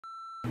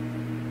Hello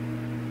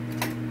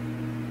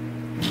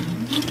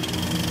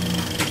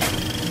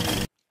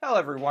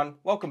everyone,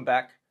 welcome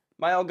back.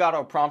 My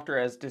Elgato prompter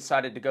has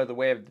decided to go the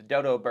way of the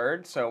dodo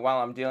bird, so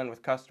while I'm dealing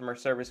with customer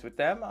service with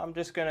them, I'm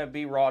just going to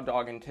be raw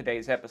dogging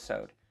today's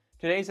episode.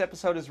 Today's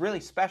episode is really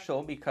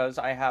special because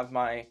I have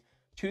my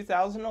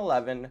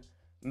 2011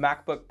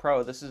 MacBook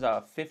Pro. This is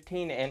a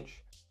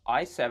 15-inch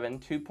i7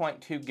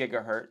 2.2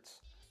 gigahertz,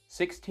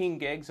 16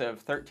 gigs of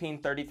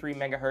 1333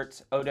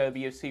 megahertz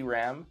OWC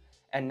RAM,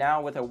 and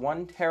now with a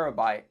 1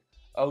 terabyte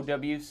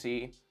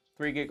OWC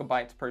 3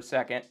 gigabytes per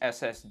second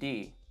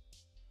SSD.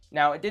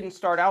 Now, it didn't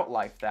start out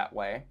life that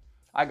way.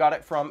 I got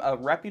it from a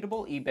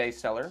reputable eBay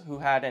seller who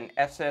had an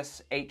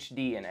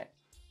SSHD in it.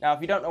 Now,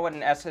 if you don't know what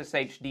an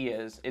SSHD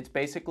is, it's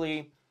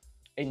basically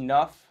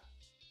enough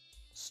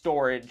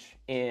storage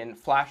in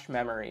flash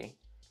memory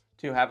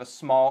to have a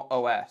small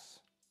OS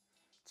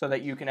so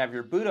that you can have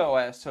your boot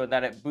OS so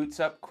that it boots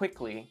up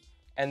quickly,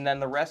 and then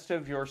the rest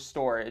of your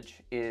storage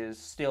is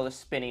still a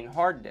spinning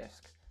hard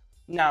disk.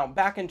 Now,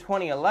 back in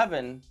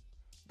 2011,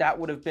 that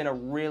would have been a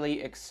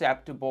really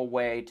acceptable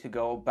way to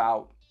go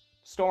about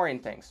storing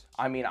things.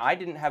 I mean, I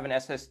didn't have an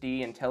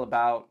SSD until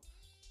about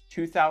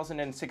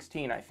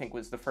 2016, I think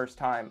was the first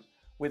time.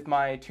 With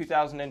my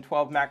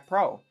 2012 Mac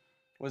Pro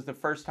was the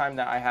first time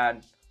that I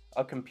had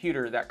a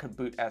computer that could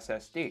boot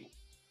SSD.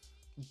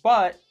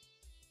 But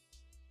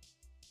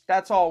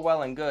that's all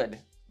well and good.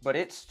 But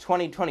it's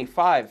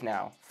 2025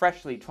 now,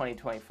 freshly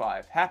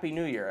 2025. Happy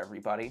New Year,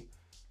 everybody.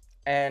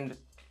 And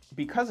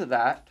because of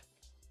that,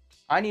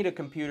 I need a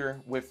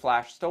computer with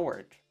flash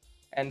storage,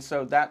 and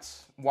so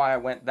that's why I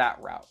went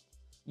that route.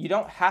 You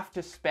don't have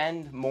to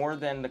spend more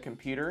than the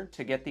computer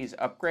to get these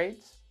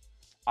upgrades.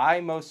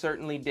 I most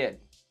certainly did.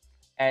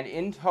 And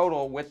in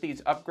total, with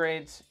these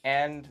upgrades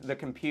and the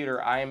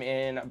computer, I am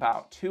in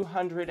about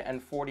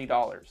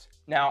 $240.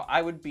 Now,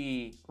 I would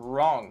be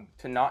wrong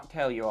to not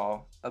tell you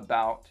all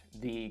about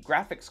the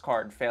graphics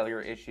card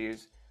failure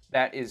issues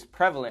that is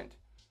prevalent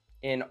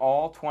in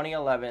all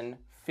 2011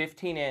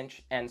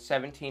 15-inch and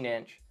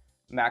 17-inch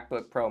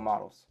MacBook Pro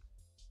models.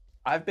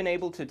 I've been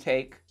able to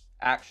take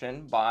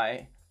action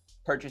by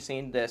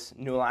purchasing this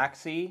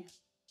Nulaxi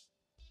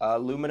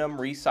aluminum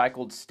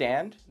recycled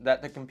stand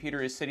that the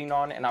computer is sitting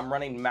on, and I'm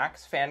running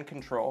max fan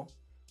control,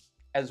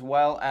 as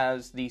well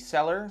as the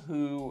seller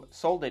who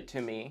sold it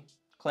to me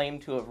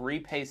claimed to have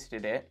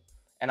repasted it,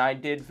 and I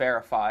did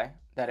verify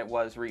that it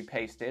was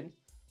repasted,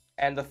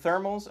 and the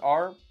thermals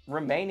are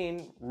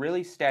remaining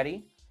really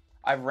steady.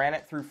 I've ran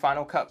it through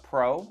Final Cut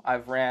Pro.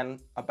 I've ran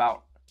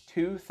about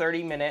two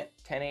 30-minute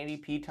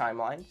 1080p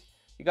timelines.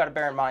 You got to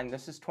bear in mind,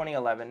 this is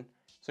 2011,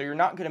 so you're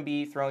not going to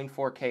be throwing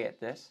 4K at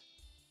this.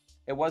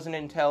 It wasn't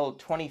until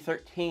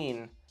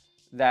 2013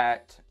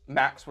 that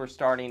Macs were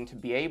starting to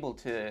be able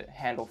to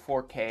handle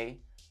 4K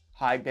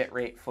high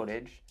bitrate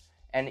footage,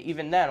 and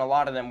even then, a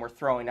lot of them were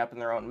throwing up in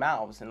their own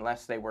mouths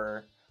unless they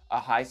were a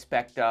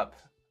high-spec'd up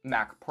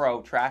Mac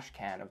Pro trash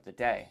can of the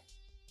day.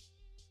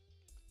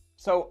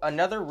 So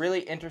another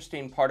really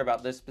interesting part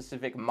about this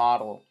specific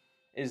model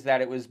is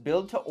that it was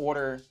built to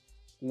order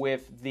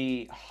with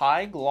the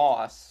high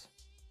gloss,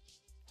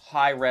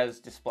 high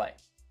res display.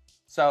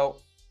 So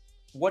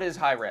what is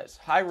high res?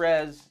 High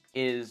res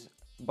is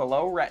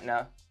below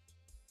Retina,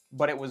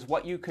 but it was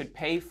what you could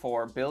pay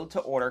for, build to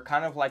order,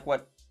 kind of like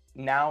what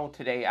now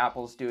today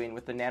Apple's doing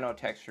with the nano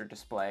texture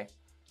display.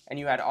 And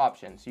you had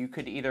options. You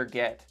could either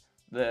get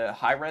the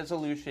high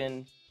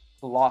resolution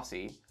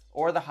glossy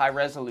or the high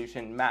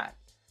resolution matte.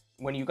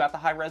 When you got the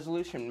high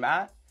resolution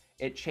matte,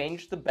 it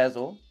changed the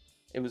bezel.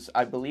 It was,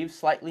 I believe,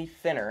 slightly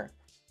thinner,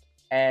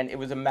 and it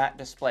was a matte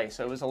display.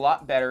 So it was a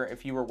lot better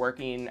if you were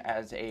working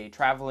as a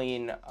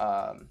traveling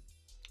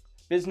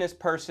business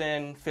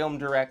person, film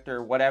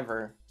director,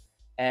 whatever,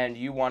 and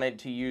you wanted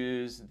to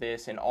use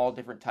this in all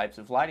different types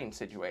of lighting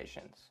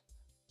situations.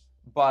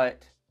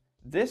 But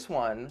this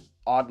one,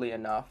 oddly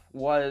enough,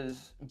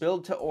 was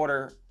built to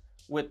order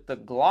with the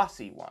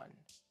glossy one.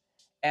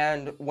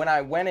 And when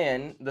I went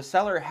in, the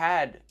seller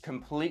had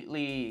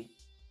completely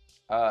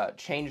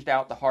changed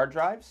out the hard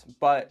drives,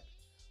 but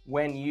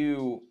when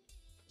you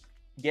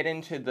get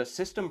into the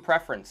system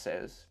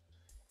preferences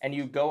and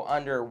you go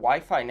under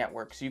Wi-Fi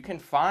networks, you can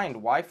find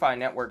Wi-Fi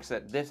networks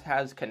that this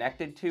has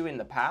connected to in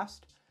the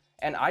past,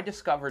 and I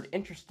discovered,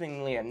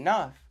 interestingly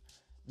enough,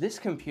 this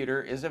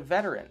computer is a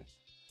veteran.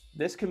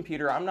 This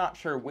computer, I'm not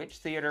sure which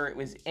theater it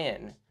was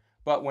in,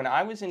 but when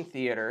I was in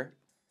theater,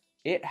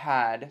 it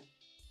had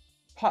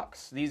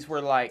pucks. These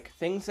were like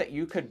things that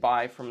you could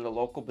buy from the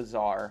local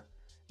bazaar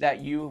that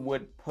you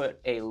would put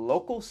a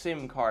local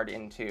SIM card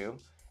into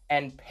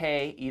and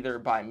pay either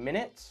by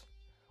minutes,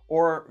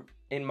 or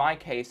in my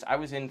case, I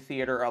was in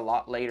theater a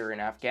lot later in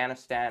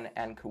Afghanistan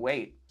and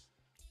Kuwait,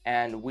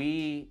 and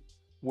we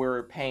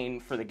were paying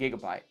for the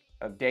gigabyte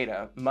of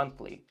data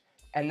monthly.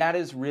 And that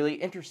is really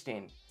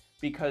interesting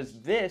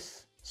because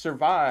this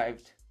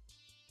survived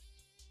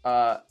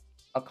a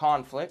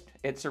conflict.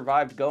 It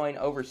survived going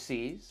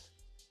overseas,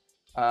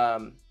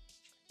 and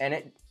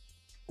it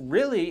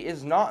really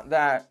is not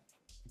that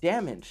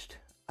damaged.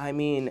 I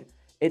mean,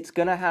 It's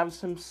gonna have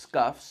some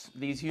scuffs.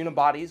 These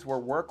unibodies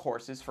were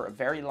workhorses for a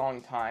very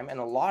long time, and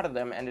a lot of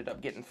them ended up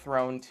getting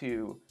thrown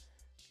to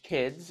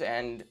kids,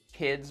 and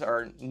kids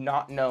are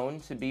not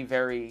known to be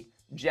very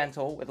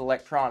gentle with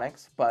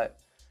electronics, but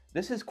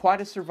this is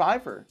quite a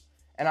survivor.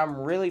 And I'm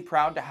really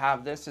proud to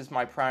have this as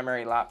my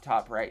primary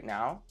laptop right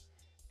now.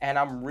 And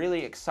I'm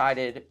really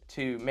excited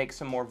to make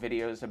some more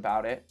videos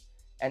about it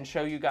and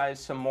show you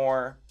guys some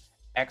more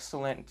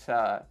excellent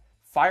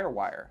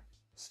Firewire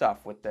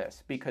stuff with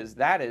this, because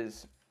that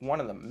is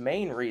one of the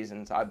main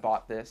reasons I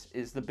bought this,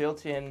 is the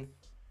built-in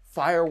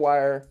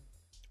Firewire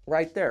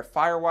right there,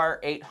 Firewire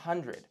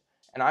 800.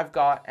 And I've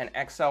got an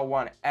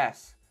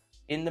XL1S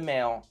in the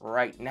mail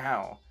right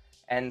now.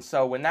 And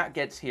so when that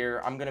gets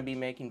here, I'm going to be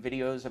making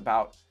videos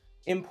about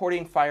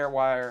importing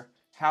Firewire,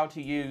 how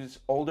to use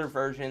older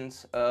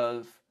versions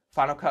of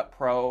Final Cut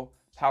Pro,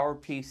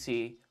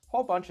 PowerPC,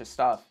 whole bunch of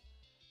stuff.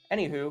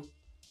 Anywho,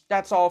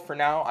 that's all for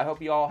now. I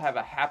hope you all have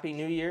a happy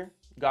new year.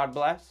 God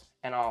bless,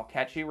 and I'll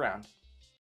catch you around.